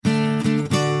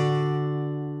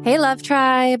Hey, Love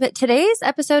Tribe. Today's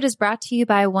episode is brought to you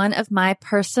by one of my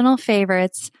personal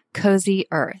favorites, Cozy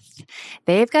Earth.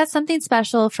 They've got something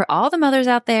special for all the mothers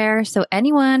out there. So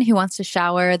anyone who wants to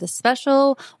shower the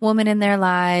special woman in their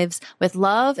lives with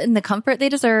love and the comfort they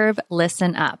deserve,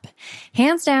 listen up.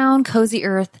 Hands down, Cozy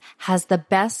Earth has the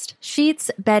best sheets,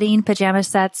 bedding, pajama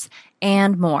sets,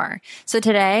 and more. So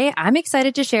today, I'm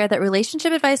excited to share that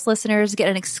Relationship Advice listeners get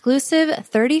an exclusive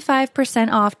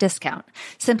 35% off discount.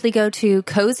 Simply go to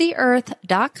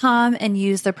CozyEarth.com and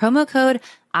use the promo code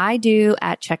I do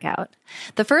at checkout.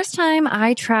 The first time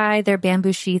I tried their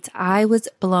bamboo sheets, I was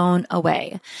blown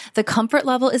away. The comfort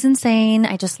level is insane.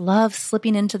 I just love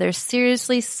slipping into their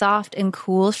seriously soft and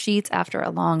cool sheets after a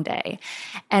long day.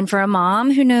 And for a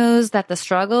mom who knows that the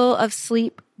struggle of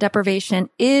sleep deprivation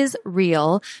is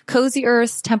real, Cozy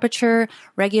Earth's temperature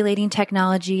regulating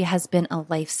technology has been a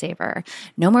lifesaver.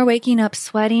 No more waking up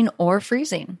sweating or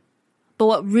freezing. But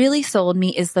what really sold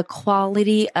me is the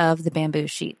quality of the bamboo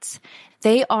sheets.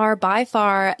 They are by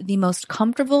far the most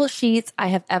comfortable sheets I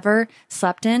have ever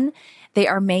slept in. They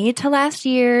are made to last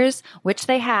years, which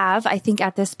they have. I think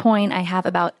at this point, I have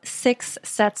about 6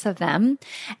 sets of them.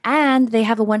 And they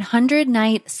have a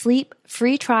 100-night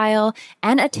sleep-free trial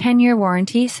and a 10-year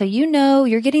warranty. So you know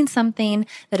you're getting something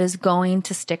that is going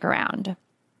to stick around.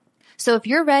 So if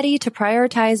you're ready to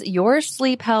prioritize your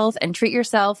sleep health and treat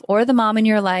yourself or the mom in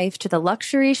your life to the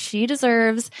luxury she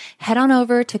deserves, head on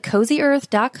over to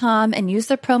CozyEarth.com and use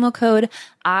the promo code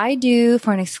I do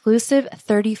for an exclusive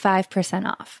 35%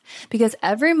 off. Because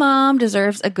every mom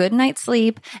deserves a good night's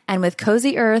sleep, and with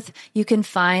Cozy Earth, you can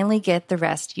finally get the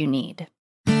rest you need.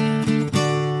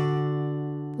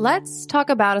 Let's talk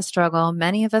about a struggle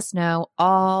many of us know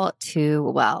all too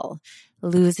well.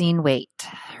 Losing weight.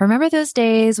 Remember those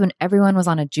days when everyone was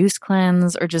on a juice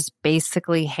cleanse or just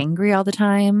basically hangry all the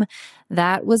time?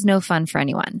 That was no fun for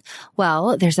anyone.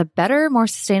 Well, there's a better, more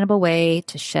sustainable way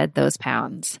to shed those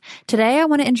pounds. Today, I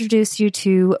want to introduce you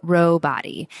to Ro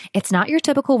Body. It's not your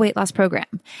typical weight loss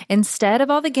program. Instead of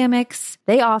all the gimmicks,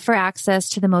 they offer access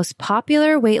to the most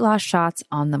popular weight loss shots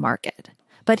on the market.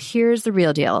 But here's the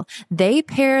real deal. They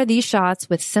pair these shots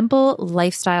with simple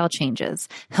lifestyle changes,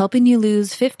 helping you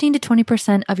lose 15 to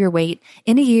 20% of your weight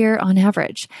in a year on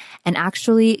average, and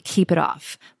actually keep it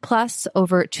off. Plus,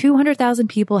 over 200,000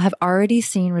 people have already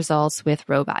seen results with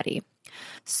Ro Body.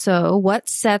 So what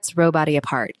sets Ro Body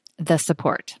apart? The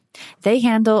support. They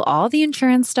handle all the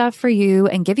insurance stuff for you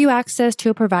and give you access to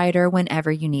a provider whenever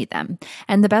you need them.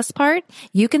 And the best part,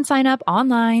 you can sign up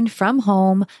online from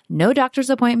home, no doctor's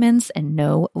appointments, and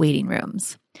no waiting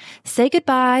rooms. Say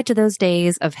goodbye to those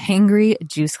days of hangry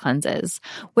juice cleanses.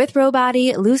 With Ro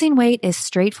Body, losing weight is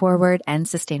straightforward and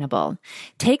sustainable.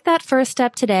 Take that first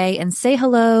step today and say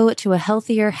hello to a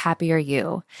healthier, happier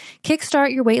you.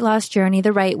 Kickstart your weight loss journey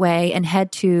the right way and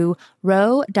head to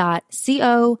ro.co/IDO.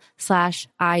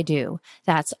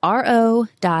 That's ro.co/IDO.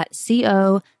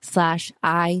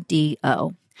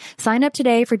 Sign up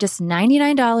today for just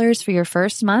 $99 for your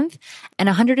first month and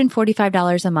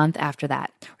 $145 a month after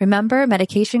that. Remember,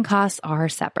 medication costs are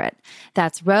separate.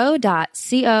 That's ro.co/IDO.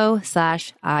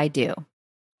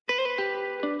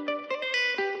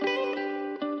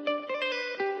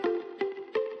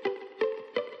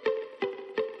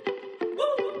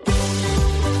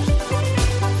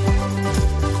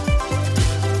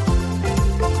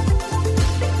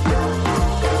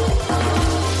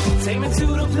 Take me to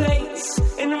the place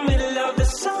in the middle of the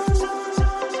sun.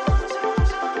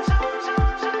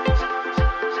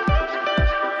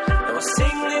 And we'll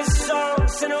sing this song,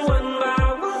 sing it one by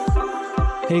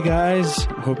one. Hey guys,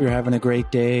 hope you're having a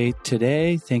great day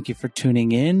today. Thank you for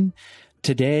tuning in.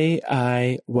 Today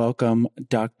I welcome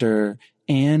Dr.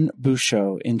 Anne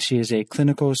Bouchot, and she is a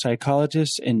clinical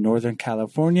psychologist in Northern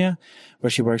California, where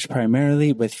she works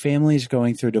primarily with families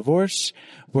going through divorce,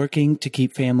 working to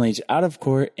keep families out of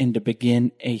court and to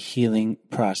begin a healing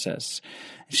process.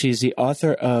 She is the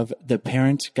author of The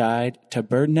Parent's Guide to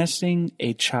Bird Nesting,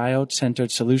 a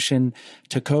child-centered solution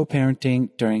to co-parenting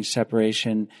during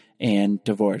separation and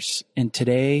divorce. And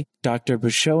today, Dr.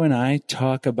 Bouchot and I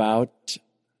talk about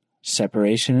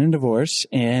separation and divorce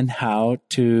and how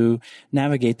to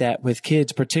navigate that with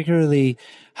kids, particularly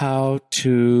how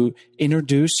to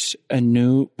introduce a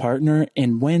new partner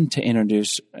and when to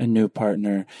introduce a new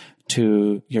partner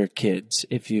to your kids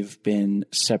if you've been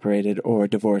separated or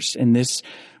divorced. And this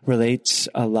relates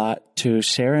a lot to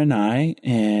Sarah and I,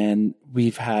 and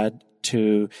we've had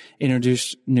to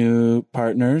introduce new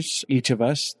partners, each of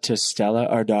us, to Stella,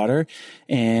 our daughter.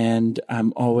 And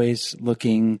I'm always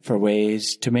looking for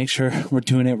ways to make sure we're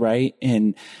doing it right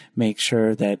and make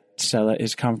sure that Stella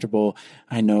is comfortable.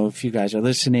 I know if you guys are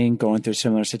listening, going through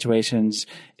similar situations,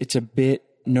 it's a bit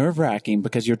nerve-wracking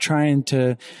because you're trying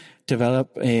to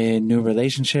develop a new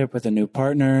relationship with a new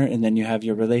partner, and then you have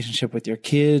your relationship with your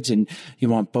kids, and you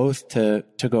want both to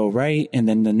go right. And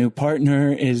then the new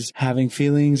partner is having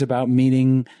feelings about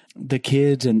meeting the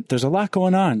kids, and there's a lot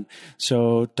going on.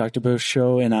 So Dr.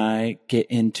 Bouchot and I get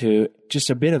into just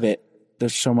a bit of it.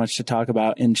 There's so much to talk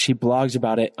about, and she blogs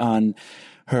about it on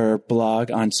her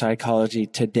blog on Psychology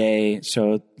Today.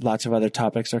 So lots of other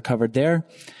topics are covered there.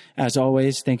 As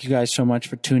always, thank you guys so much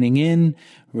for tuning in.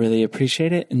 Really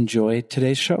appreciate it. Enjoy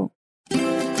today's show.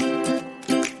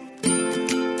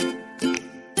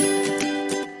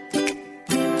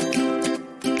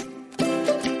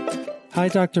 Hi,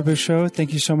 Dr. Bouchot.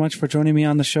 Thank you so much for joining me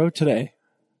on the show today.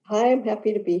 Hi, I'm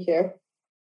happy to be here.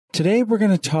 Today, we're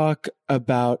going to talk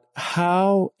about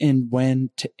how and when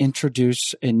to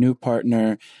introduce a new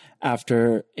partner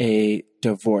after a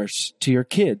divorce to your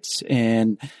kids.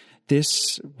 And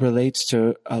this relates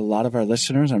to a lot of our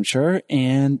listeners, I'm sure,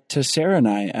 and to Sarah and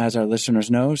I. As our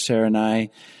listeners know, Sarah and I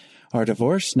are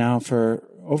divorced now for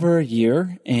over a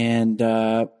year, and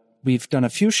we've done a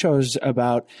few shows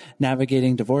about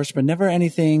navigating divorce, but never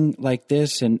anything like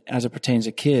this and as it pertains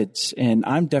to kids. And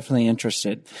I'm definitely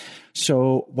interested.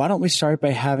 So why don't we start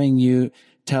by having you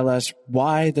tell us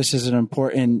why this is an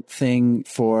important thing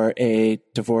for a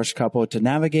divorced couple to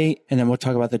navigate, and then we'll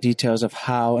talk about the details of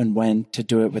how and when to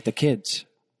do it with the kids.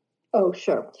 Oh,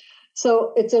 sure.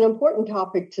 So it's an important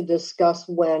topic to discuss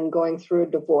when going through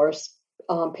a divorce.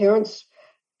 Parents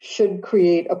should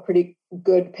create a pretty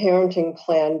good parenting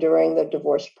plan during the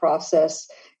divorce process.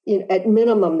 At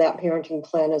minimum, that parenting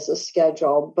plan is a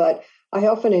schedule, but I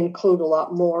often include a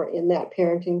lot more in that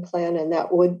parenting plan, and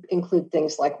that would include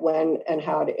things like when and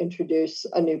how to introduce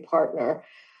a new partner.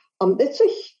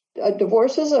 A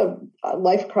divorce is a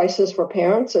life crisis for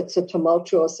parents. It's a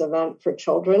tumultuous event for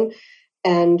children,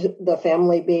 and the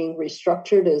family being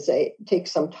restructured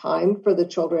takes some time for the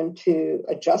children to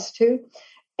adjust to.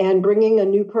 And bringing a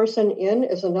new person in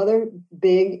is another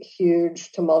big,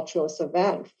 huge, tumultuous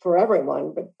event for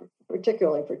everyone, but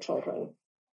particularly for children.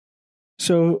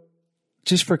 So,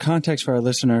 just for context for our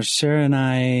listeners, Sarah and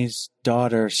I's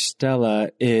daughter, Stella,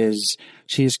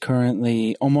 she's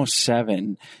currently almost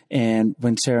 7. And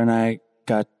when Sarah and I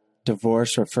got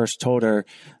divorced or first told her,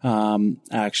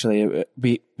 actually,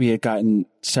 we had gotten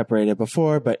separated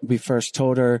before, but we first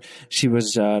told her she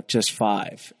was just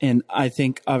 5. And I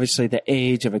think obviously the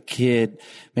age of a kid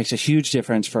makes a huge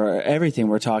difference for everything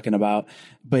we're talking about.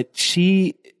 But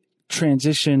she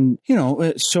transitioned,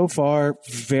 so far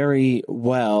very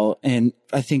well. And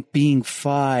I think being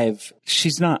 5,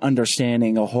 she's not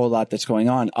understanding a whole lot that's going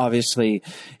on. Obviously,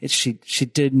 she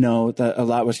did know that a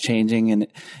lot was changing, and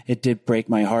it did break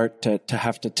my heart to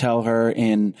have to tell her.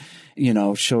 And,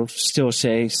 she'll still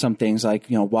say some things like,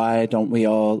 why don't we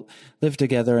all live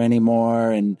together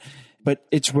anymore? But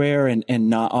it's rare and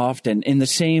not often. And the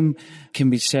same can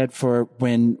be said for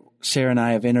when Sarah and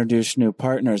I have introduced new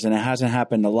partners, and it hasn't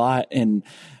happened a lot, and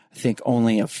I think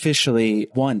only officially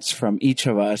once from each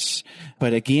of us.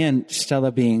 But again,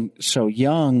 Stella being so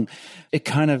young, it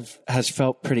kind of has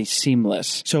felt pretty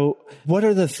seamless. So what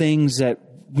are the things that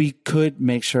we could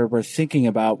make sure we're thinking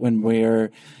about when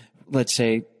we're, let's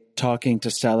say, talking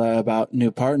to Stella about new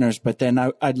partners? But then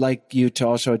I'd like you to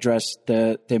also address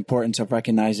the importance of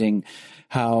recognizing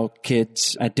how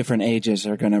kids at different ages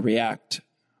are going to react.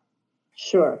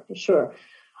 Sure.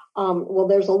 Well,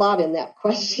 there's a lot in that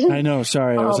question. I know.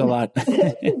 Sorry, it was a lot.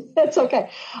 That's okay.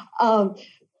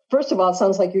 First of all, it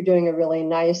sounds like you're doing a really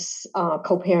nice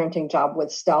co-parenting job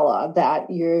with Stella, that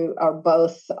you are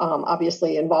both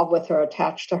obviously involved with her,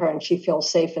 attached to her, and she feels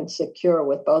safe and secure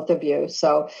with both of you.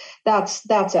 So that's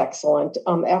excellent.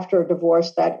 After a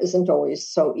divorce, that isn't always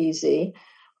so easy.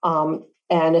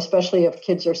 And especially if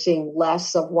kids are seeing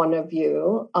less of one of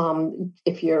you,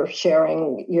 if you're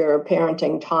sharing your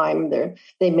parenting time,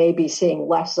 they may be seeing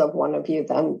less of one of you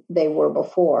than they were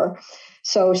before.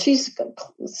 So she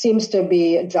seems to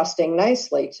be adjusting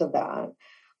nicely to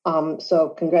that. So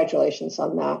congratulations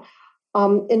on that.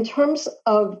 In terms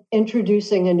of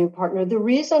introducing a new partner, the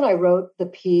reason I wrote the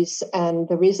piece and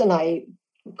the reason I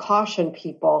caution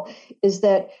people is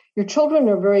that your children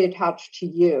are very attached to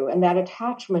you, and that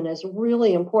attachment is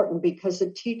really important because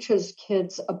it teaches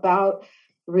kids about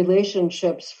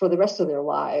relationships for the rest of their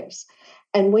lives.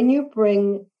 And when you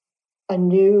bring a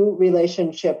new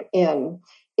relationship in,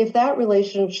 if that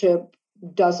relationship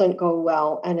doesn't go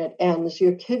well and it ends,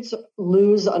 your kids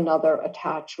lose another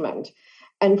attachment.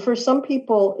 And for some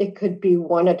people, it could be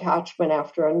one attachment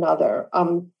after another.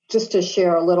 Just to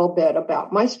share a little bit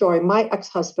about my story, my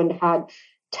ex-husband had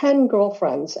 10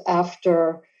 girlfriends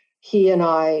after he and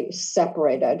I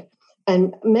separated.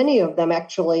 And many of them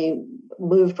actually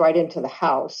moved right into the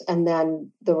house, and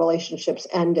then the relationships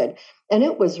ended. And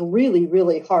it was really,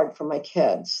 really hard for my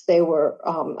kids.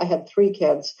 I had 3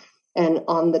 kids, and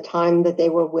on the time that they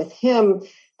were with him,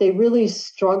 they really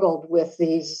struggled with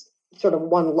these sort of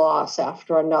one loss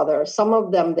after another. Some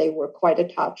of them they were quite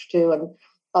attached to, and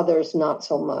others not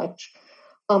so much.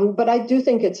 But I do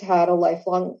think it's had a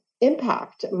lifelong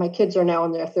impact. My kids are now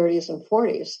in their 30s and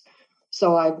 40s.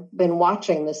 So I've been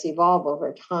watching this evolve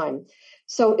over time.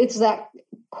 So it's that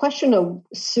question of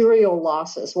serial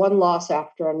losses, one loss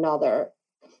after another.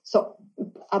 So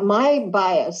my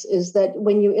bias is that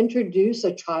when you introduce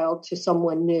a child to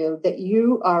someone new, that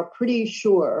you are pretty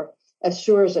sure as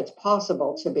it's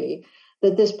possible to be,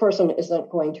 that this person isn't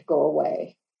going to go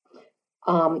away.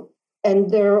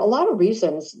 And there are a lot of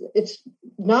reasons. It's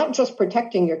not just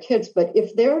protecting your kids, but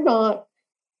if they're not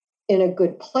in a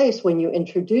good place when you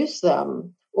introduce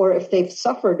them, or if they've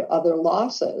suffered other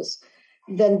losses,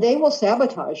 then they will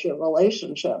sabotage your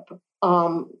relationship.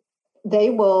 They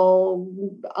will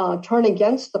turn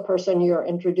against the person you're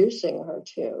introducing her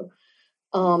to.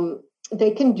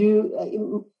 They can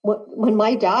do, when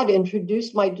my dad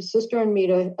introduced my sister and me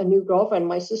to a new girlfriend,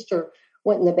 my sister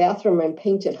went in the bathroom and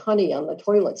painted honey on the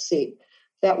toilet seat.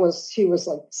 She was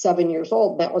like 7 years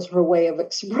old. That was her way of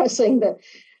expressing that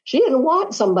she didn't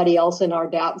want somebody else in our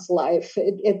dad's life.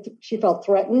 She felt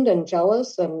threatened and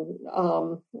jealous, and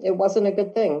it wasn't a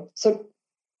good thing. So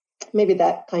maybe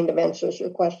that kind of answers your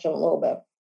question a little bit.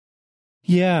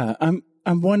 Yeah,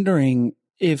 I'm wondering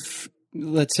if,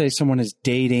 let's say someone is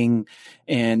dating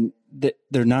and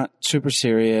they're not super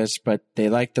serious, but they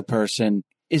like the person.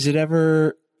 Is it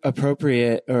ever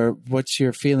appropriate, or what's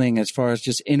your feeling as far as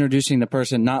just introducing the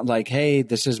person, not like, hey,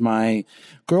 this is my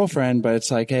girlfriend, but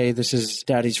it's like, hey, this is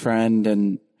daddy's friend,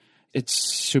 and it's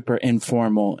super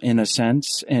informal in a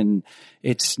sense, and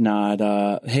it's not,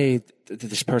 hey,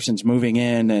 this person's moving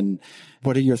in, and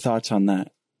what are your thoughts on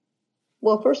that?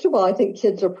 Well, first of all, I think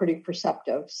kids are pretty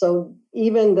perceptive. So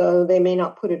even though they may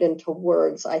not put it into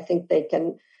words, I think they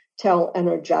can tell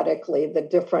energetically the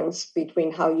difference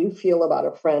between how you feel about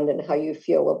a friend and how you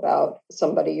feel about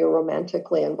somebody you're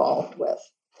romantically involved with.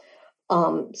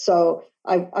 So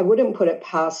I wouldn't put it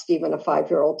past even a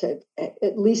 5-year-old to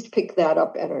at least pick that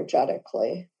up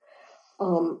energetically.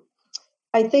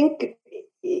 I think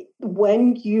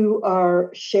when you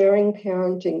are sharing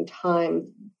parenting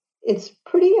time, it's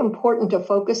pretty important to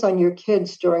focus on your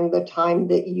kids during the time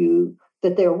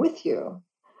that they're with you,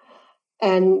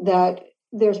 and that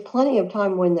there's plenty of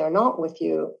time when they're not with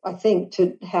you, I think,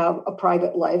 to have a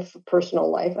private life, a personal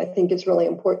life. I think it's really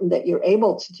important that you're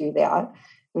able to do that.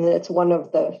 And it's one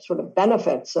of the sort of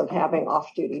benefits of having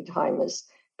off-duty time, is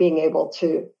being able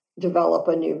to develop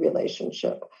a new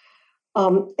relationship.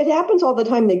 It happens all the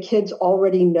time that kids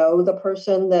already know the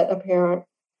person that a parent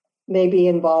may be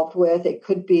involved with. It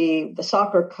could be the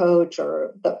soccer coach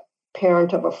or the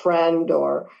parent of a friend,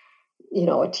 or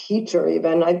a teacher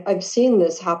even. I've seen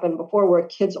this happen before, where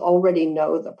kids already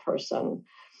know the person.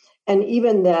 And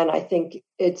even then, I think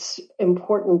it's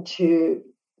important to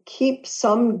keep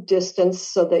some distance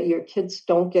so that your kids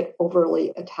don't get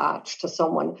overly attached to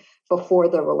someone before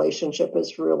the relationship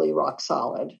is really rock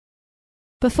solid.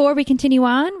 Before we continue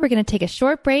on, we're going to take a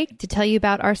short break to tell you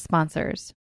about our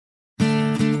sponsors.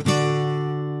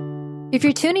 If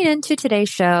you're tuning into today's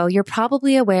show, you're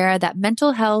probably aware that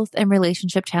mental health and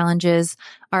relationship challenges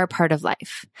are a part of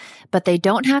life, but they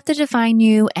don't have to define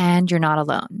you, and you're not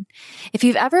alone. If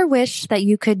you've ever wished that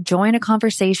you could join a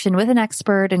conversation with an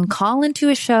expert and call into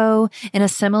a show in a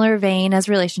similar vein as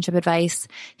relationship advice,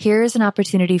 here's an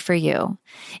opportunity for you.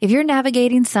 If you're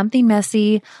navigating something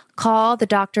messy, call the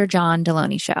Dr. John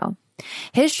Deloney Show.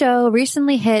 His show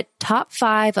recently hit top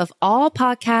 5 of all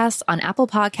podcasts on Apple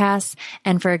Podcasts,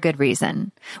 and for a good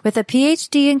reason. With a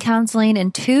PhD in counseling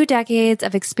and 2 decades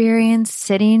of experience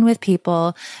sitting with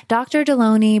people, Dr.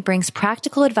 Deloney brings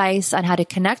practical advice on how to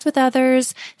connect with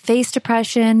others, face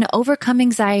depression, overcome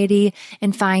anxiety,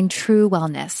 and find true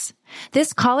wellness.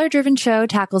 This caller-driven show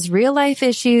tackles real-life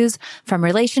issues from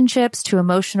relationships to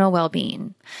emotional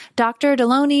well-being. Dr.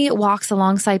 Deloney walks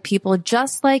alongside people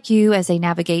just like you as they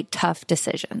navigate tough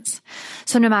decisions.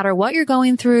 So no matter what you're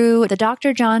going through, the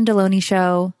Dr. John Deloney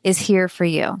Show is here for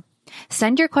you.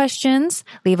 Send your questions,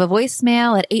 leave a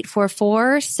voicemail at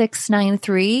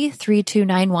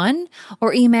 844-693-3291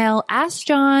 or email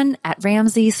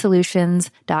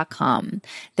askjohn@ramseysolutions.com.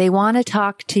 They want to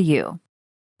talk to you.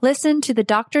 Listen to the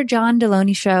Dr. John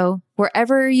Deloney Show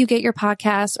wherever you get your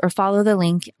podcasts or follow the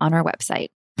link on our website.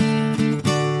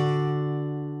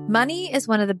 Money is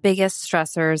one of the biggest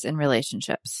stressors in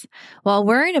relationships. While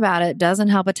worrying about it doesn't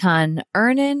help a ton,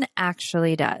 Earnin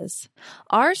actually does.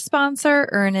 Our sponsor,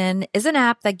 Earnin, is an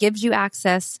app that gives you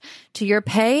access to your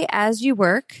pay as you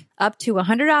work, up to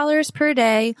 $100 per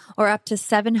day or up to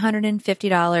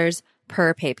 $750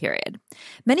 per pay period.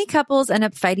 Many couples end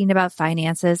up fighting about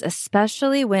finances,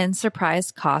 especially when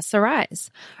surprise costs arise.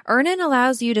 Earnin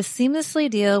allows you to seamlessly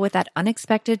deal with that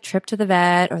unexpected trip to the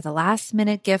vet or the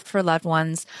last-minute gift for loved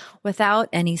ones without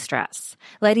any stress,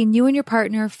 letting you and your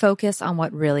partner focus on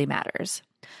what really matters.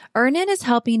 Earnin is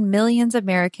helping millions of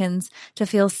Americans to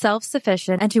feel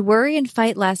self-sufficient and to worry and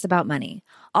fight less about money.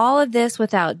 All of this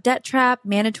without debt trap,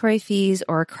 mandatory fees,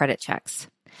 or credit checks.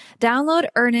 Download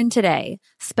Earnin today,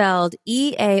 spelled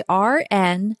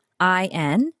EARNIN,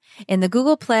 in the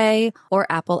Google Play or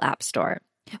Apple App Store.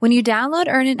 When you download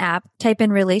Earnin app, type in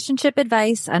relationship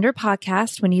advice under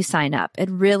podcast when you sign up. It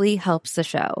really helps the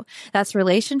show. That's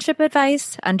relationship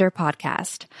advice under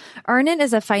podcast. Earnin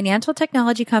is a financial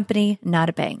technology company, not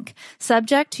a bank.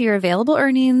 Subject to your available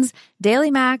earnings,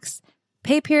 daily max,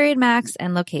 pay period max,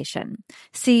 and location.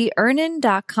 See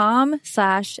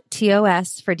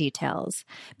earnin.com/TOS for details.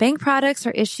 Bank products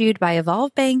are issued by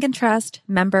Evolve Bank and Trust,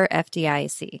 member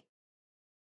FDIC.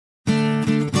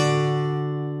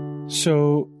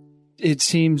 So it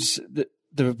seems that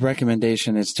the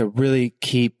recommendation is to really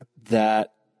keep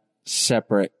that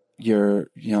separate,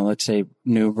 your, let's say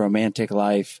new romantic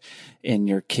life in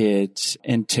your kids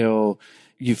until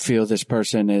you feel this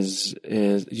person is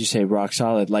you say rock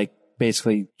solid, like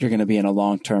basically you're going to be in a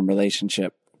long-term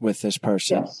relationship with this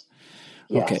person. Yes.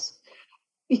 Okay. Yes.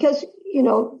 Because,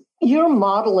 you're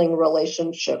modeling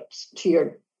relationships to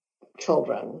your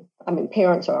children. I mean,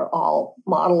 parents are all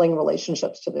modeling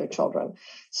relationships to their children.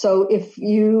 So if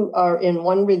you are in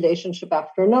one relationship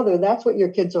after another, that's what your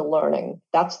kids are learning.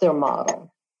 That's their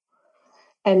model.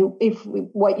 And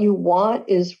what you want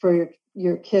is for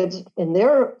your kids in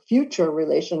their future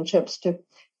relationships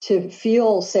to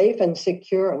feel safe and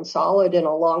secure and solid in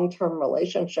a long-term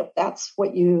relationship, that's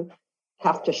what you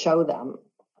have to show them.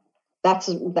 That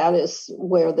is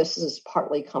where this is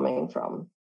partly coming from.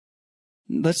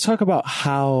 Let's talk about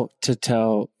how to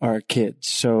tell our kids.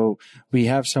 So we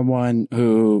have someone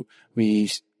who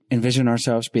we envision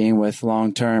ourselves being with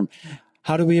long-term.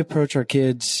 How do we approach our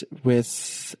kids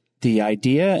with the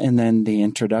idea and then the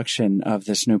introduction of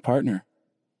this new partner?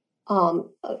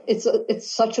 It's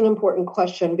such an important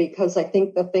question, because I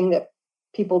think the thing that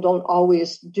people don't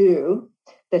always do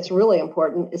that's really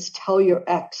important is tell your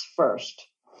ex first.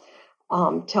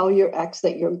 Tell your ex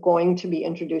that you're going to be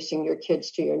introducing your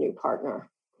kids to your new partner,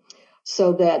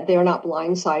 so that they're not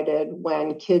blindsided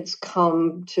when kids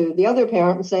come to the other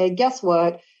parent and say, guess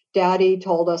what? Daddy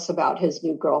told us about his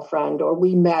new girlfriend, or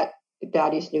we met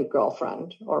daddy's new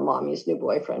girlfriend or mommy's new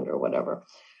boyfriend or whatever.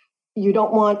 You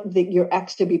don't want your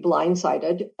ex to be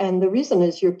blindsided. And the reason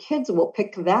is your kids will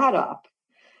pick that up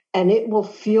and it will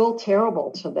feel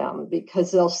terrible to them,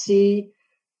 because they'll see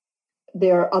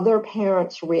their other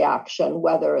parent's reaction,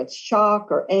 whether it's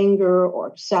shock or anger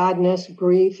or sadness,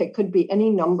 grief. It could be any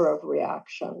number of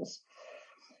reactions.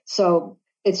 So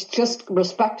it's just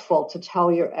respectful to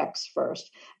tell your ex first.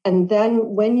 And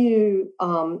then when you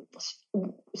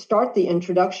start the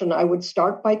introduction, I would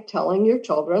start by telling your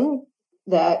children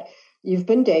that you've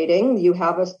been dating, you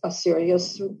have a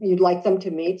serious, you'd like them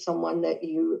to meet someone that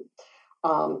you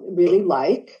really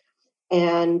like,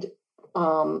 and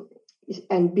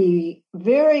be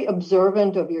very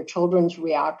observant of your children's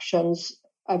reactions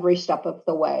every step of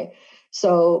the way.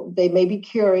 So they may be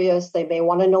curious, they may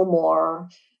want to know more,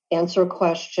 answer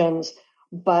questions,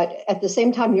 but at the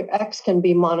same time, your ex can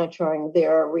be monitoring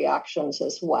their reactions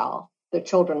as well, the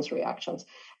children's reactions.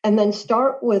 And then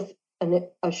start with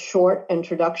a short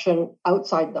introduction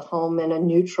outside the home in a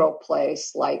neutral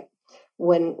place. Like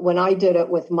when I did it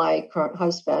with my current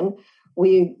husband,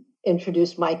 we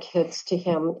introduced my kids to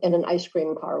him in an ice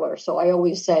cream parlor. So I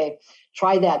always say,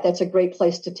 try that. That's a great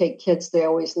place to take kids. They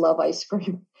always love ice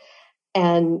cream.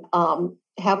 And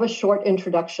have a short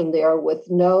introduction there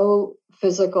with no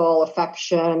physical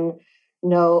affection.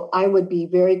 No, I would be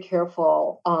very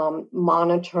careful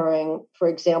monitoring, for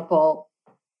example,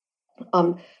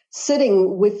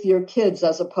 sitting with your kids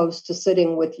as opposed to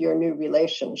sitting with your new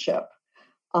relationship.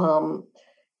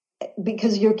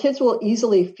 Because your kids will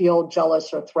easily feel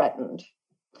jealous or threatened.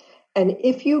 And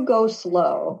if you go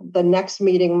slow, the next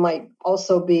meeting might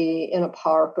also be in a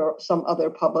park or some other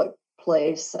public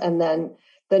place. And then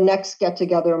the next get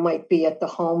together might be at the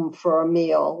home for a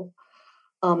meal.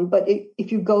 But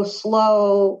if you go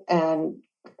slow and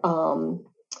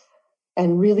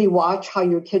really watch how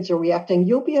your kids are reacting,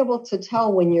 you'll be able to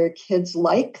tell when your kids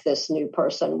like this new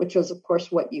person, which is, of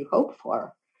course, what you hope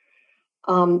for.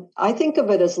 I think of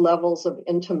it as levels of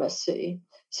intimacy.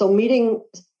 So meeting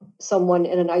someone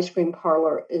in an ice cream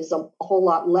parlor is a whole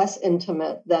lot less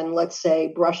intimate than, let's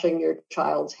say, brushing your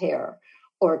child's hair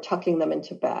or tucking them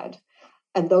into bed.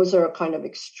 And those are kind of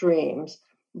extremes.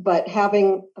 But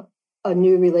having a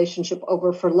new relationship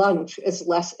over for lunch is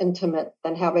less intimate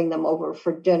than having them over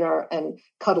for dinner and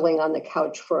cuddling on the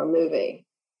couch for a movie.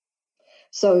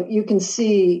 So you can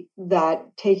see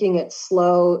that taking it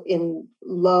slow in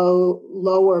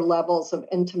lower levels of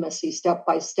intimacy, step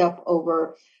by step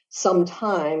over some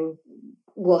time,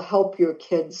 will help your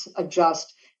kids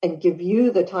adjust and give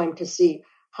you the time to see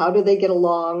how do they get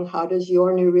along, how does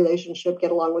your new relationship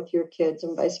get along with your kids,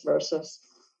 and vice versa,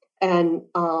 and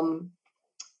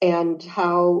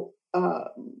how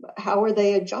are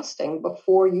they adjusting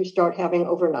before you start having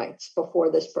overnights, before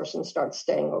this person starts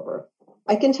staying over.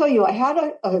 I can tell you, I had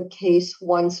a case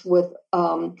once with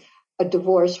a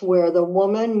divorce where the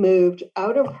woman moved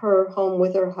out of her home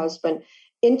with her husband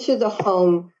into the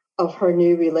home of her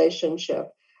new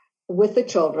relationship with the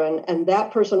children, and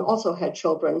that person also had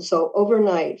children. So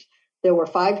overnight, there were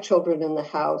 5 children in the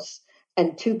house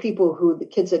and 2 people who the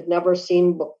kids had never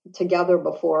seen together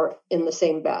before in the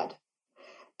same bed.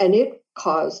 And it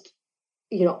caused,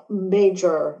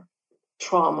 major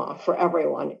trauma for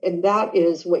everyone. And that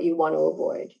is what you want to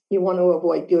avoid. You want to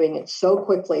avoid doing it so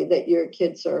quickly that your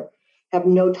kids have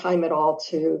no time at all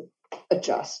to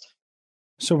adjust.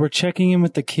 So we're checking in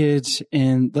with the kids,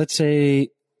 and let's say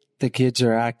the kids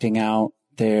are acting out.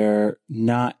 They're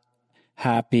not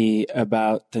happy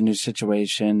about the new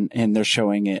situation and they're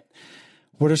showing it.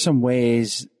 What are some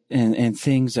ways and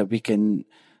things that we can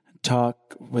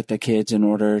talk with the kids in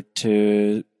order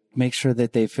to make sure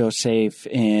that they feel safe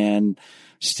and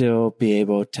still be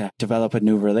able to develop a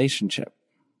new relationship?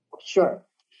 Sure.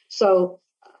 So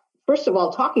first of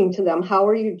all, talking to them, how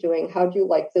are you doing? How do you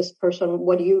like this person?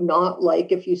 What do you not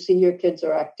like if you see your kids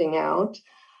are acting out?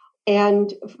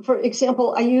 And for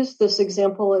example, I used this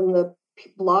example in the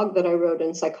blog that I wrote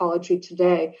in Psychology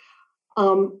Today.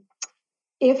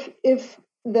 If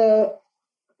the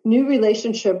new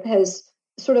relationship has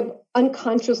sort of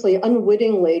unconsciously,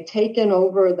 unwittingly taken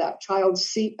over that child's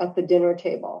seat at the dinner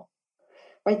table,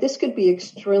 right? This could be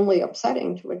extremely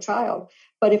upsetting to a child.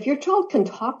 But if your child can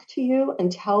talk to you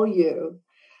and tell you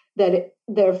that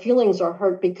their feelings are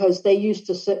hurt because they used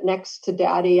to sit next to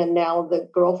daddy and now the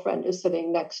girlfriend is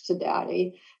sitting next to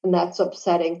daddy, and that's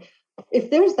upsetting. If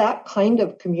there's that kind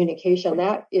of communication,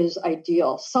 that is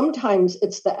ideal. Sometimes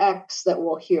it's the ex that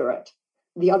will hear it.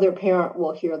 The other parent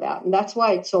will hear that. And that's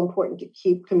why it's so important to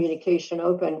keep communication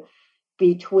open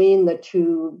between the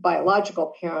 2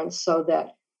 biological parents, so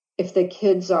that if the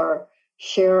kids are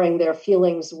sharing their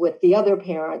feelings with the other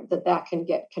parent, that can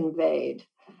get conveyed.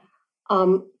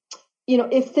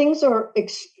 If things are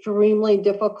extremely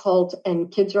difficult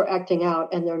and kids are acting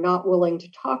out and they're not willing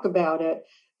to talk about it,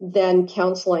 then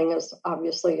counseling is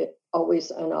obviously always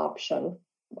an option,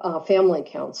 family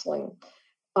counseling.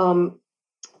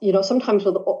 Sometimes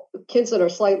with kids that are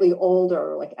slightly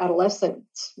older, like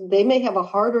adolescents, they may have a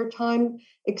harder time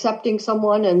accepting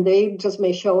someone, and they just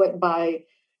may show it by,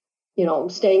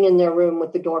 staying in their room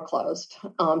with the door closed,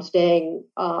 avoiding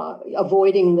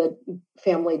the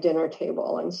family dinner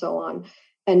table and so on.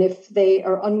 And if they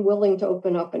are unwilling to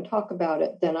open up and talk about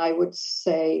it, then I would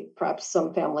say perhaps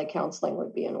some family counseling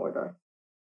would be in order.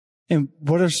 And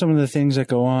what are some of the things that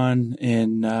go on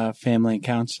in family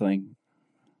counseling?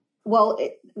 Well,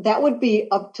 that would be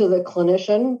up to the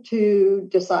clinician to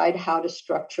decide how to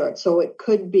structure it. So it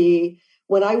could be,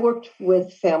 when I worked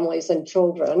with families and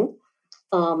children,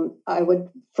 I would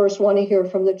first want to hear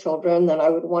from the children, then I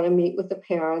would want to meet with the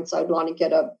parents. I'd want to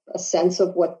get a sense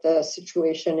of what the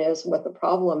situation is, what the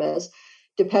problem is.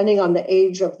 Depending on the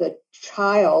age of the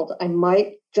child, I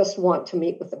might just want to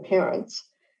meet with the parents.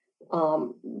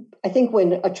 I think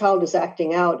when a child is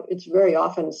acting out, it's very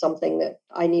often something that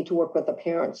I need to work with the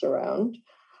parents around.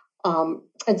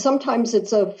 And sometimes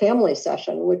it's a family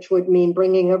session, which would mean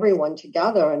bringing everyone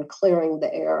together and clearing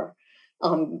the air.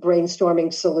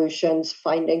 Brainstorming solutions,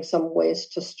 finding some ways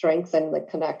to strengthen the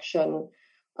connection,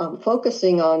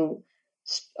 focusing on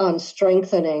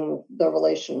strengthening the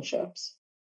relationships.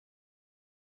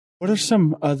 What are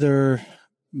some other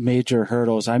major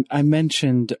hurdles. I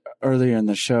mentioned earlier in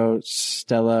the show,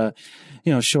 Stella,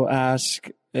 she'll ask,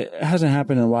 it hasn't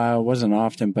happened in a while, it wasn't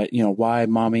often, but why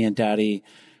mommy and daddy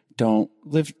don't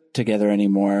live together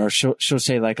anymore. Or she'll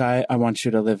say like, I want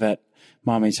you to live at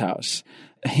mommy's house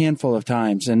a handful of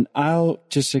times. And I'll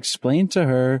just explain to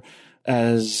her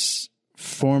as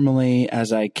formally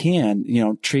as I can,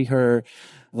 treat her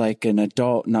like an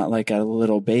adult, not like a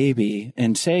little baby,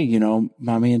 and say,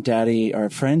 mommy and daddy are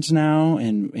friends now,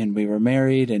 and we were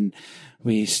married and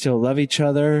we still love each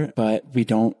other, but we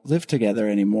don't live together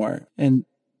anymore. And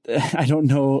I don't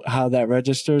know how that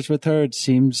registers with her. It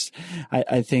seems,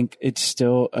 I think it's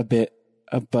still a bit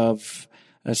above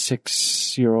a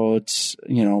 6-year-old's,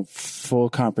 full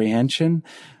comprehension.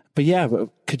 But yeah,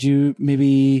 could you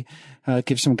maybe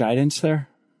give some guidance there?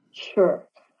 Sure.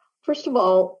 First of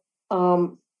all,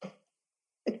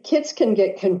 kids can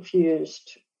get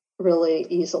confused really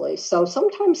easily. So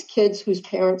sometimes kids whose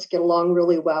parents get along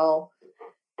really well,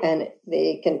 and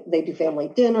they do family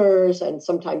dinners and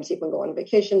sometimes even go on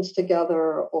vacations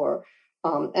together, or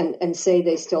and say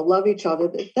they still love each other,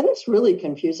 then it's really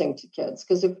confusing to kids.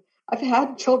 Because if I've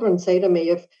had children say to me,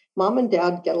 if mom and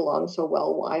dad get along so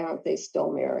well, why aren't they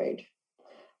still married?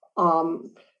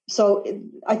 So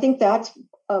I think that's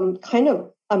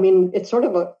it's sort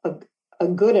of a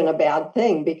good and a bad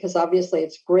thing, because obviously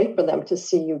it's great for them to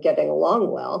see you getting along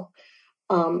well.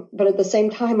 But at the same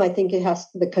time, I think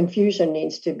the confusion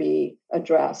needs to be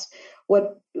addressed.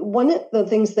 One of the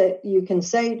things that you can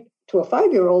say to a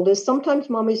 5-year-old is sometimes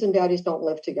mommies and daddies don't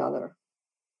live together.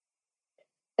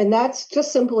 And that's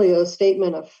just simply a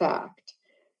statement of fact.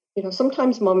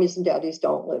 Sometimes mommies and daddies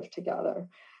don't live together.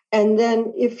 And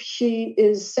then if she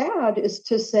is sad, is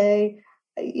to say,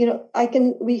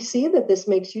 we see that this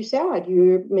makes you sad.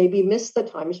 You maybe miss the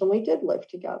times when we did live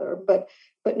together, but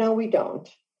now we don't.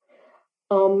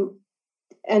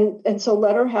 And so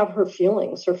let her have her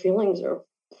feelings. Her feelings are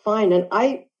fine. And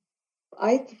I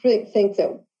think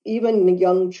that even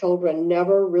young children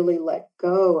never really let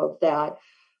go of that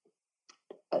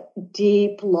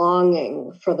deep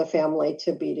longing for the family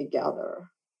to be together.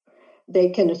 They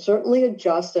can certainly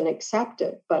adjust and accept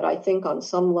it, but I think on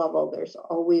some level, there's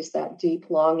always that deep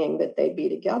longing that they be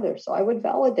together. So I would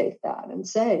validate that and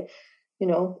say,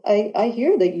 I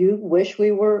hear that you wish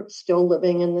we were still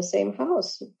living in the same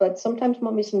house, but sometimes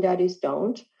mommies and daddies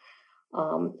don't.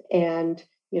 And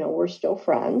we're still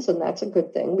friends, and that's a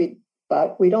good thing.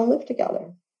 But we don't live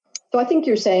together. So I think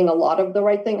you're saying a lot of the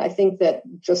right thing. I think that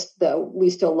just we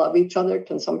still love each other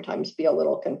can sometimes be a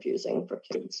little confusing for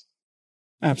kids.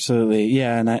 Absolutely.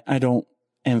 Yeah. And I don't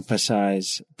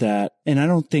emphasize that. And I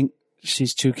don't think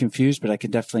she's too confused, but I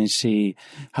could definitely see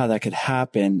how that could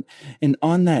happen. And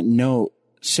on that note,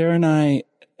 Sarah and I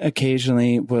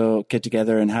occasionally will get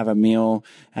together and have a meal.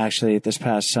 Actually, this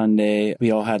past Sunday,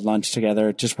 we all had lunch together.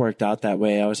 It just worked out that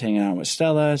way. I was hanging out with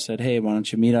Stella, said, hey, why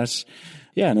don't you meet us?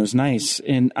 Yeah, and it was nice.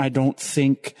 And I don't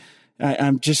think,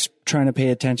 I'm just trying to pay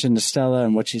attention to Stella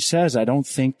and what she says. I don't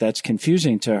think that's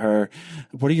confusing to her.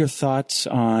 What are your thoughts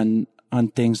on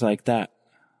things like that?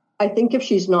 I think if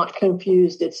she's not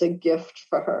confused, it's a gift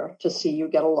for her to see you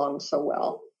get along so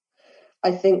well.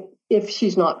 I think if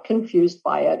she's not confused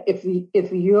by it,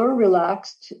 if you're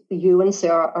relaxed, you and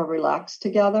Sarah are relaxed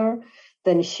together,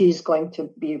 then she's going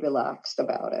to be relaxed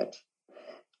about it.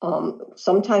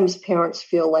 Sometimes parents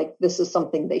feel like this is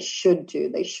something they should do.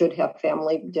 They should have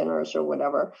family dinners or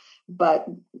whatever. But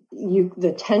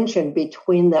the tension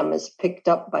between them is picked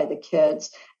up by the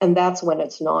kids. And that's when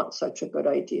it's not such a good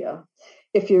idea.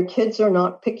 If your kids are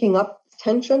not picking up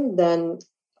tension, then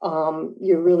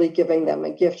you're really giving them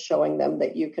a gift, showing them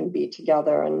that you can be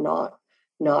together and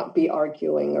not be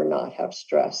arguing or not have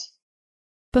stress.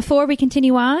 Before we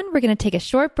continue on, we're going to take a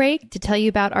short break to tell you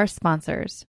about our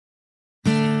sponsors.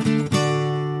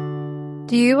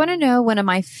 Do you want to know one of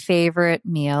my favorite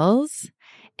meals?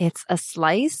 It's a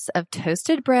slice of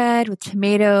toasted bread with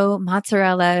tomato,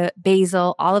 mozzarella,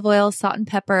 basil, olive oil, salt and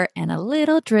pepper, and a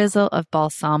little drizzle of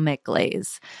balsamic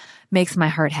glaze. Makes my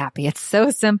heart happy. It's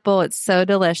so simple. It's so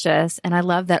delicious. And I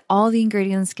love that all the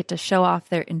ingredients get to show off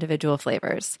their individual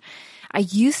flavors. I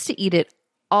used to eat it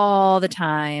all the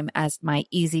time as my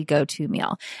easy go-to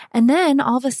meal. And then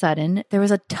all of a sudden, there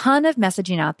was a ton of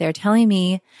messaging out there telling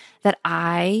me that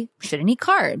I shouldn't eat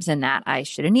carbs and that I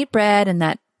shouldn't eat bread and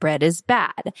that bread is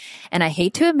bad. And I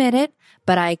hate to admit it,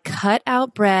 but I cut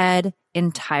out bread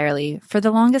entirely for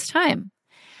the longest time.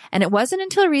 And it wasn't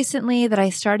until recently that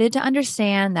I started to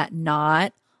understand that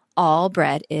not all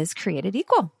bread is created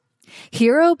equal.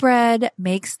 Hero Bread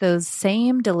makes those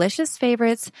same delicious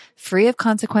favorites free of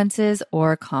consequences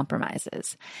or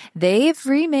compromises. They've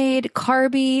remade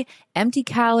carby, empty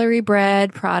calorie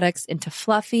bread products into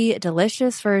fluffy,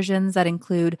 delicious versions that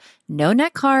include no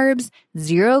net carbs,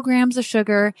 0 grams of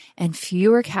sugar, and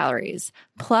fewer calories,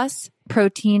 plus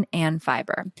protein and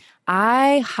fiber.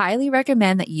 I highly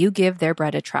recommend that you give their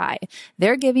bread a try.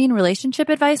 They're giving Relationship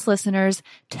Advice listeners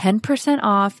 10%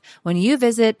 off when you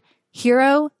visit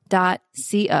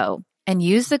hero.co and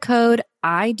use the code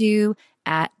IDO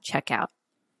at checkout.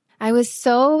 I was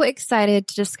so excited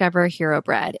to discover Hero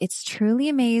Bread. It's truly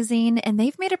amazing, and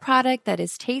they've made a product that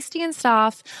is tasty and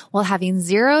soft while having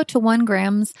 0 to 1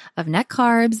 grams of net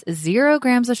carbs, 0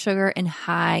 grams of sugar, and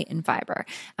high in fiber.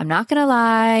 I'm not going to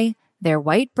lie. Their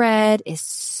white bread is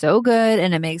so good,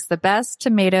 and it makes the best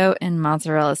tomato and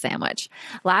mozzarella sandwich.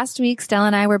 Last week, Stella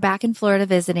and I were back in Florida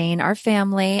visiting our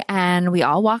family, and we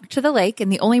all walked to the lake,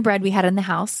 and the only bread we had in the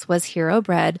house was Hero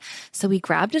Bread. So we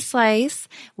grabbed a slice,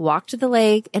 walked to the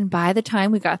lake, and by the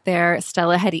time we got there,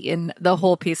 Stella had eaten the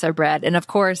whole piece of bread and, of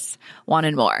course,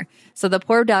 wanted more. So the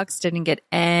poor ducks didn't get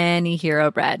any Hero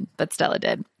Bread, but Stella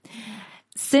did.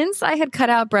 Since I had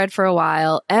cut out bread for a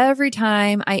while, every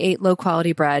time I ate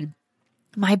low-quality bread,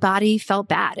 my body felt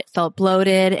bad. It felt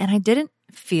bloated, and I didn't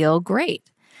feel great.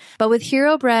 But with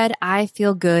Hero Bread, I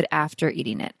feel good after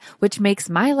eating it, which makes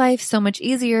my life so much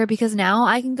easier because now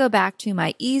I can go back to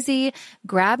my easy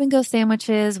grab-and-go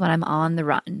sandwiches when I'm on the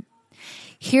run.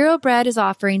 Hero Bread is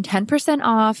offering 10%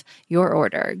 off your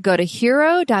order. Go to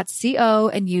hero.co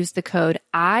and use the code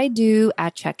IDO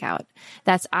at checkout.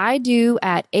 That's IDO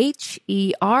at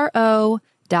HERO.co.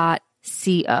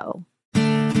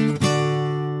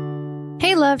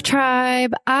 Hey, Love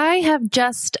Tribe. I have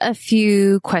just a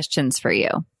few questions for you.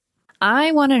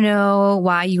 I want to know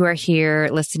why you are here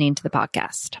listening to the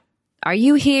podcast. Are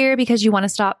you here because you want to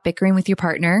stop bickering with your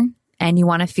partner and you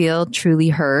want to feel truly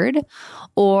heard?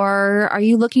 Or are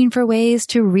you looking for ways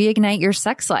to reignite your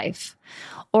sex life?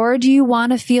 Or do you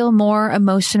want to feel more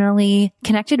emotionally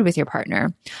connected with your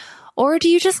partner? Or do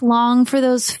you just long for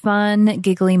those fun,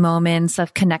 giggly moments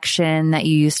of connection that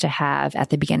you used to have at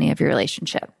the beginning of your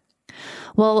relationship?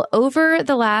 Well, over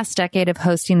the last decade of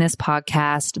hosting this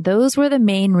podcast, those were the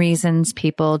main reasons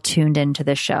people tuned into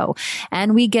the show.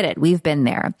 And we get it. We've been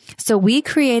there. So we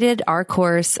created our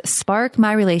course, Spark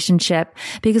My Relationship,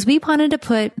 because we wanted to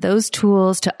put those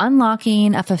tools to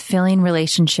unlocking a fulfilling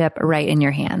relationship right in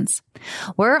your hands.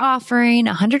 We're offering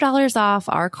 $100 off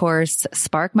our course,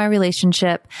 Spark My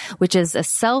Relationship, which is a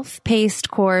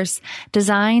self-paced course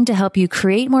designed to help you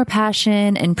create more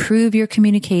passion, improve your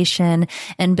communication,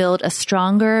 and build a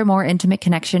stronger, more intimate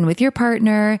connection with your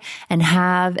partner and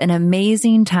have an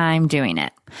amazing time doing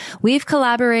it. We've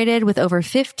collaborated with over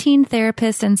 15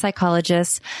 therapists and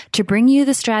psychologists to bring you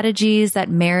the strategies that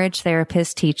marriage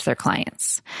therapists teach their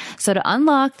clients. So to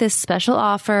unlock this special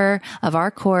offer of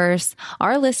our course,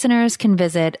 our listeners can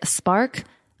visit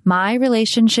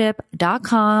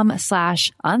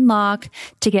sparkmyrelationship.com/unlock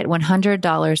to get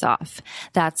 $100 off.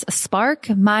 That's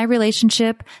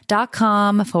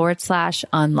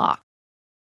sparkmyrelationship.com/unlock.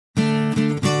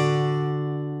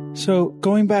 So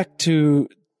going back to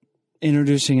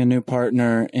introducing a new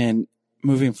partner and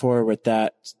moving forward with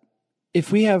that,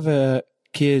 if we have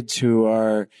kids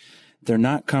who they're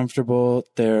not comfortable,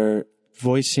 they're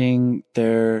voicing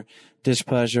their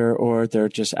displeasure, or they're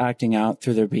just acting out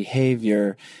through their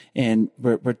behavior, and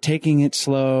we're taking it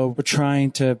slow, we're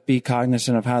trying to be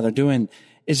cognizant of how they're doing,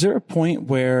 is there a point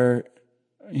where,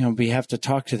 we have to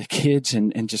talk to the kids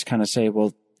and just kind of say,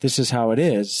 well, this is how it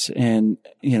is? And,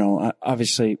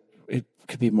 obviously it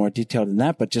could be more detailed than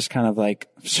that, but just kind of like,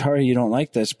 sorry, you don't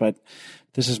like this, but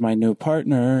this is my new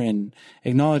partner, and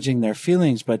acknowledging their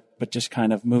feelings, but just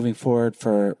kind of moving forward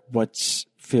for what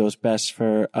feels best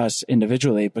for us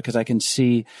individually, because I can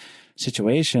see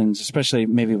situations, especially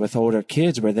maybe with older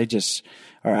kids, where they just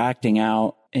are acting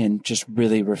out and just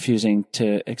really refusing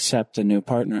to accept a new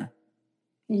partner.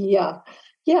 Yeah,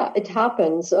 it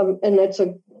happens. And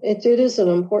it is an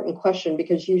important question,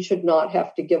 because you should not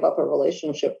have to give up a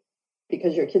relationship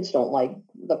because your kids don't like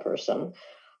the person.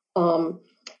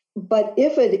 But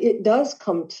if it does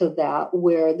come to that,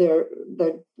 where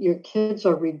your kids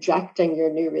are rejecting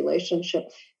your new relationship,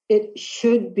 it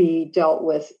should be dealt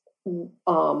with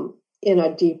in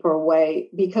a deeper way,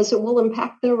 because it will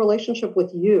impact their relationship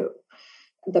with you,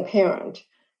 the parent.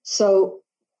 So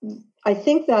I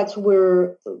think that's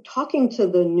where talking to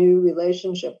the new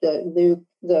relationship, the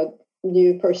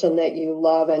new person that you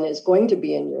love and is going to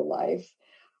be in your life,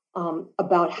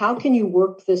 about how can you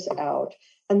work this out.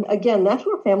 And again, that's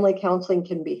where family counseling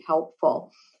can be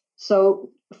helpful.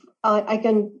 So I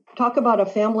can talk about a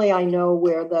family I know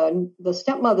where the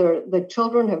stepmother, the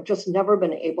children have just never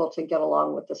been able to get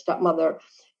along with the stepmother.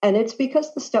 And it's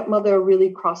because the stepmother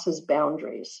really crosses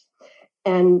boundaries.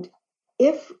 And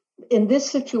if in this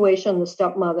situation, the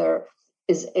stepmother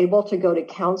is able to go to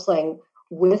counseling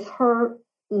with her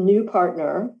new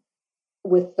partner,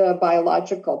 with the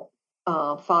biological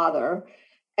father,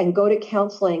 and go to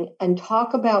counseling and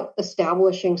talk about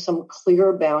establishing some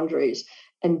clear boundaries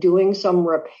and doing some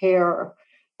repair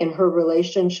in her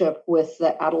relationship with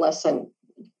the adolescent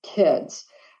kids,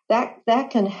 that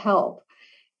can help.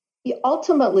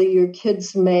 Ultimately, your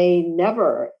kids may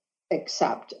never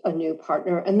accept a new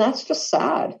partner, and that's just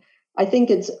sad. I think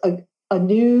it's a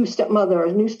new stepmother,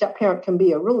 a new step-parent can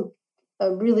be a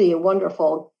really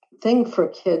wonderful thing for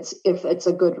kids if it's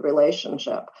a good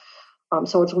relationship.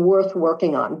 So it's worth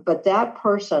working on. But that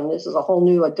person, this is a whole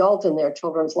new adult in their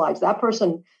children's lives, that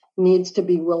person needs to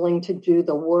be willing to do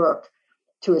the work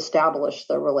to establish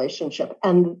the relationship.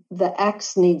 And the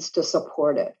ex needs to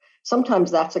support it.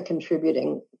 Sometimes that's a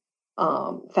contributing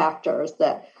factor, is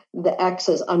that the ex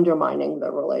is undermining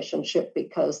the relationship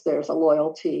because there's a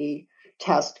loyalty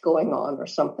test going on or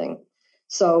something.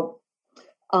 So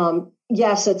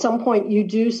yes, at some point you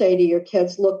do say to your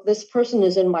kids, look, this person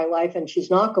is in my life and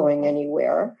she's not going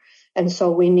anywhere. And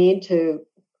so we need to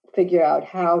figure out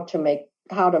how to make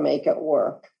it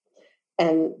work.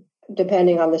 And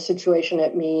depending on the situation,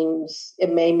 it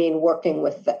may mean working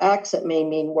with the ex, it may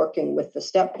mean working with the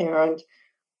step-parent,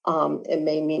 it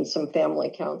may mean some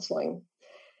family counseling.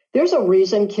 There's a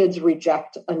reason kids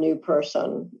reject a new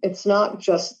person. It's not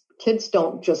just, kids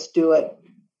don't just do it.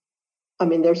 I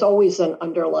mean, there's always an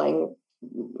underlying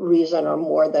reason or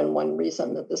more than one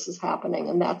reason that this is happening,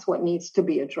 and that's what needs to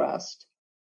be addressed.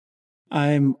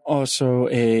 I'm also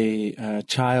a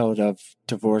child of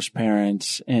divorced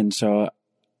parents, and so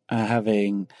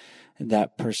having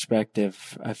that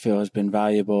perspective, I feel, has been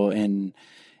valuable in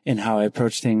how I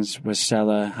approach things with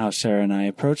Stella, how Sarah and I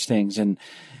approach things. And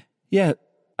yeah,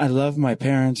 I love my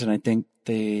parents, and I think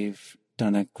they've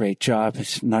done a great job.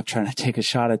 I'm not trying to take a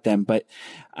shot at them, but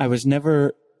I was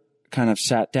never kind of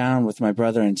sat down with my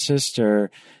brother and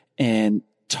sister and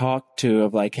talked to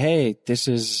of like, hey, this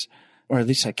is, or at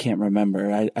least I can't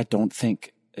remember. I don't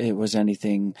think it was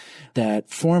anything that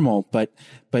formal, but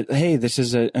hey, this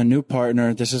is a new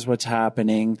partner. This is what's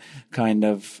happening. Kind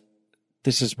of,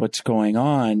 this is what's going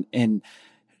on. And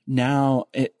now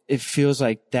it feels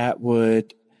like that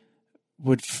would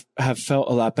have felt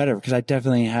a lot better, because I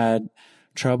definitely had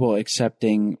trouble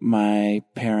accepting my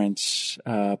parents'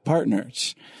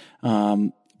 partners,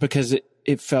 because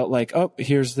it felt like, oh,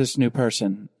 here's this new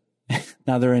person.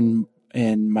 Now they're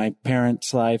in my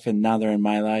parents' life, and now they're in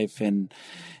my life. And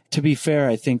to be fair,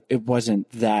 I think it wasn't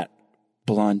that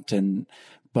blunt.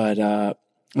 But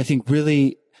I think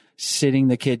really sitting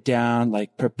the kid down,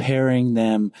 like preparing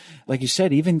them, like you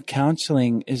said, even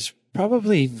counseling is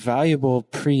probably valuable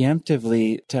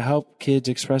preemptively to help kids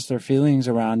express their feelings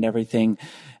around everything.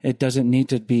 It doesn't need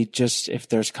to be just if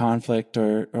there's conflict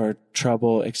or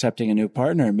trouble accepting a new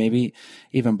partner. Maybe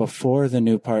even before the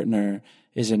new partner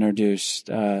is introduced,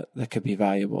 that could be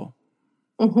valuable.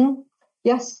 Mm-hmm.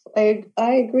 Yes, I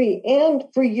agree. And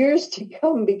for years to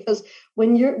come, because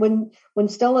when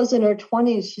Stella's in her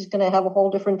 20s, she's going to have a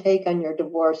whole different take on your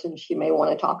divorce, and she may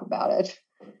want to talk about it.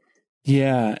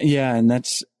 Yeah. And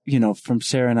that's, from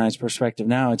Sarah and I's perspective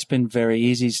now, it's been very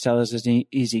easy. Stella's an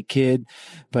easy kid,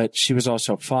 but she was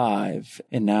also 5,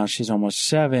 and now she's almost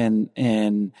 7,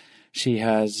 and she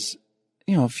has,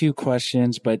 a few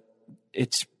questions, but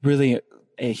it's really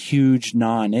a huge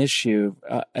non-issue,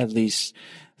 at least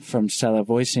from Stella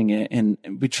voicing it. And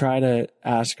we try to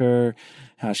ask her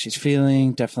how she's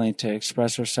feeling, definitely to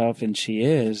express herself, and she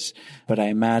is. But I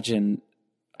imagine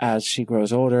as she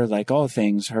grows older, like all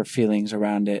things, her feelings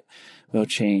around it will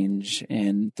change,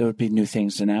 and there would be new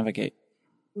things to navigate.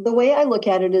 The way I look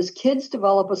at it is kids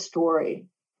develop a story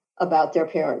about their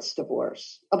parents'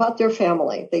 divorce, about their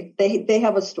family. They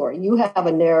have a story. You have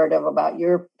a narrative about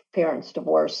your parents'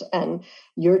 divorce and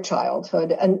your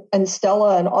childhood. And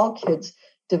Stella and all kids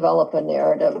develop a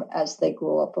narrative as they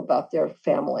grow up about their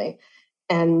family.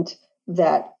 And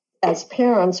that as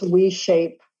parents, we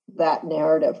shape that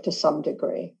narrative to some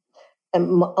degree.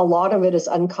 And a lot of it is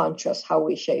unconscious, how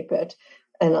we shape it.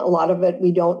 And a lot of it,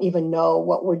 we don't even know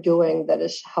what we're doing that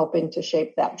is helping to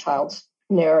shape that child's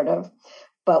narrative.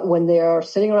 But when they're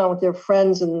sitting around with their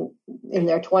friends in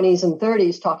their 20s and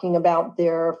 30s talking about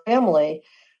their family,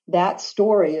 that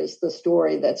story is the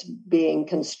story that's being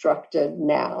constructed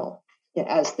now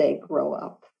as they grow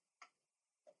up.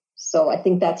 So I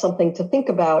think that's something to think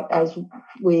about as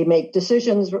we make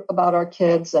decisions about our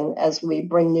kids and as we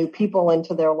bring new people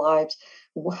into their lives.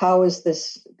 How is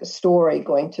this story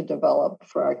going to develop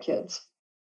for our kids?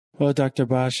 Well, Dr.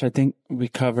 Bosch, I think we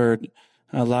covered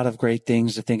a lot of great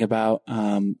things to think about,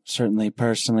 certainly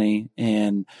personally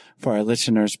and for our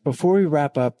listeners. Before we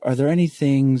wrap up, are there any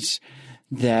things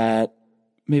that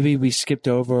maybe we skipped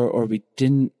over or we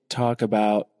didn't talk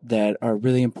about that are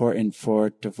really important for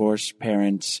divorced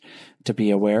parents to be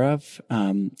aware of?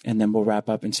 And then we'll wrap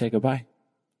up and say goodbye.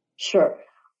 Sure.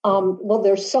 Well,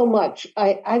 there's so much.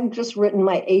 I've just written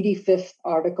my 85th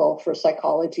article for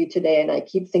Psychology Today, and I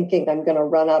keep thinking I'm going to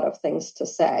run out of things to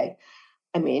say.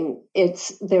 I mean,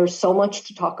 there's so much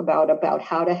to talk about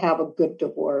how to have a good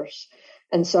divorce.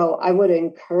 And so I would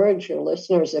encourage your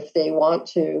listeners, if they want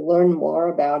to learn more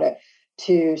about it,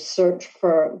 to search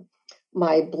for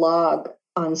my blog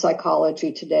on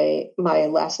Psychology Today. My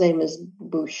last name is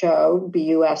Buscho,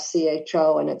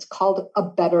 Buscho, and it's called A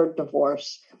Better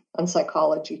Divorce on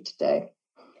Psychology Today.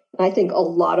 And I think a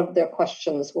lot of their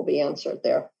questions will be answered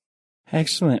there.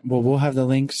 Excellent. Well, we'll have the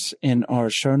links in our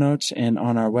show notes and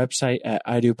on our website at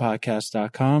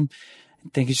idopodcast.com.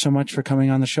 Thank you so much for coming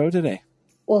on the show today.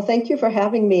 Well, thank you for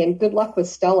having me, and good luck with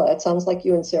Stella. It sounds like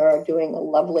you and Sarah are doing a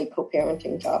lovely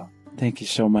co-parenting job. Thank you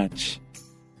so much.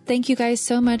 Thank you guys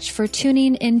so much for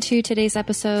tuning into today's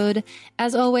episode.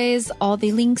 As always, all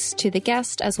the links to the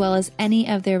guest as well as any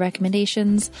of their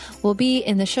recommendations will be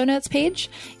in the show notes page.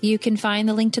 You can find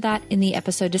the link to that in the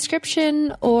episode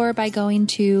description or by going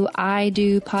to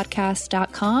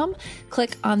idopodcast.com.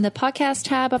 Click on the podcast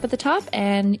tab up at the top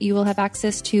and you will have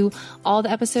access to all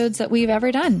the episodes that we've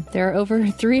ever done. There are over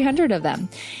 300 of them.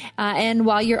 And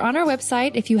while you're on our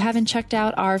website, if you haven't checked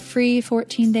out our free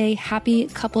 14-day Happy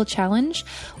Couple Challenge,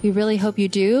 we really hope you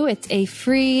do. It's a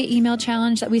free email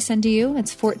challenge that we send to you.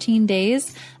 It's 14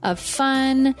 days of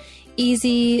fun,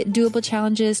 easy, doable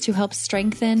challenges to help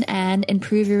strengthen and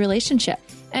improve your relationship.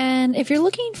 And if you're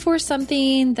looking for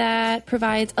something that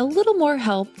provides a little more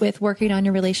help with working on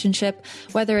your relationship,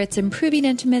 whether it's improving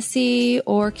intimacy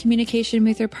or communication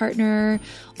with your partner,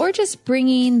 or just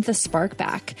bringing the spark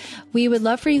back, we would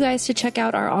love for you guys to check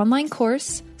out our online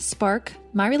course, Spark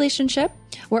My Relationship.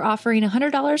 We're offering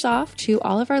 $100 off to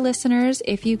all of our listeners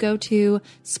if you go to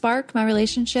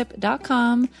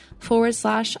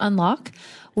sparkmyrelationship.com/unlock.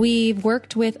 We've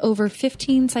worked with over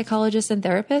 15 psychologists and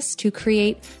therapists to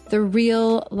create the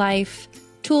real life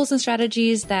tools and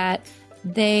strategies that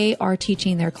they are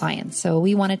teaching their clients. So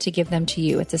we wanted to give them to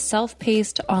you. It's a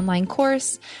self-paced online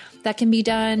course that can be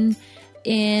done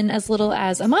in as little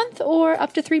as a month or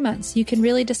up to 3 months. You can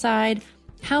really decide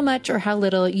how much or how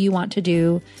little you want to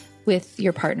do with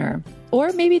your partner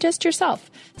or maybe just yourself.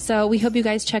 So we hope you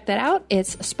guys check that out.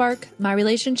 It's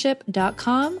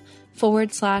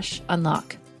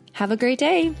sparkmyrelationship.com/unlock. Have a great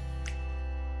day.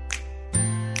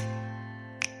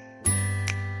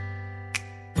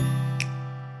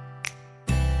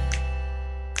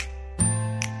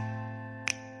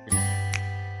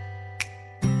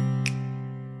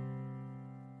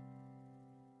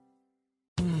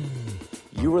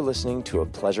 You were listening to a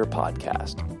Pleasure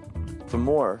Podcast. For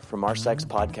more from our Sex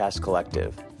Podcast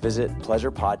Collective, visit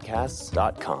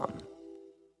pleasurepodcasts.com.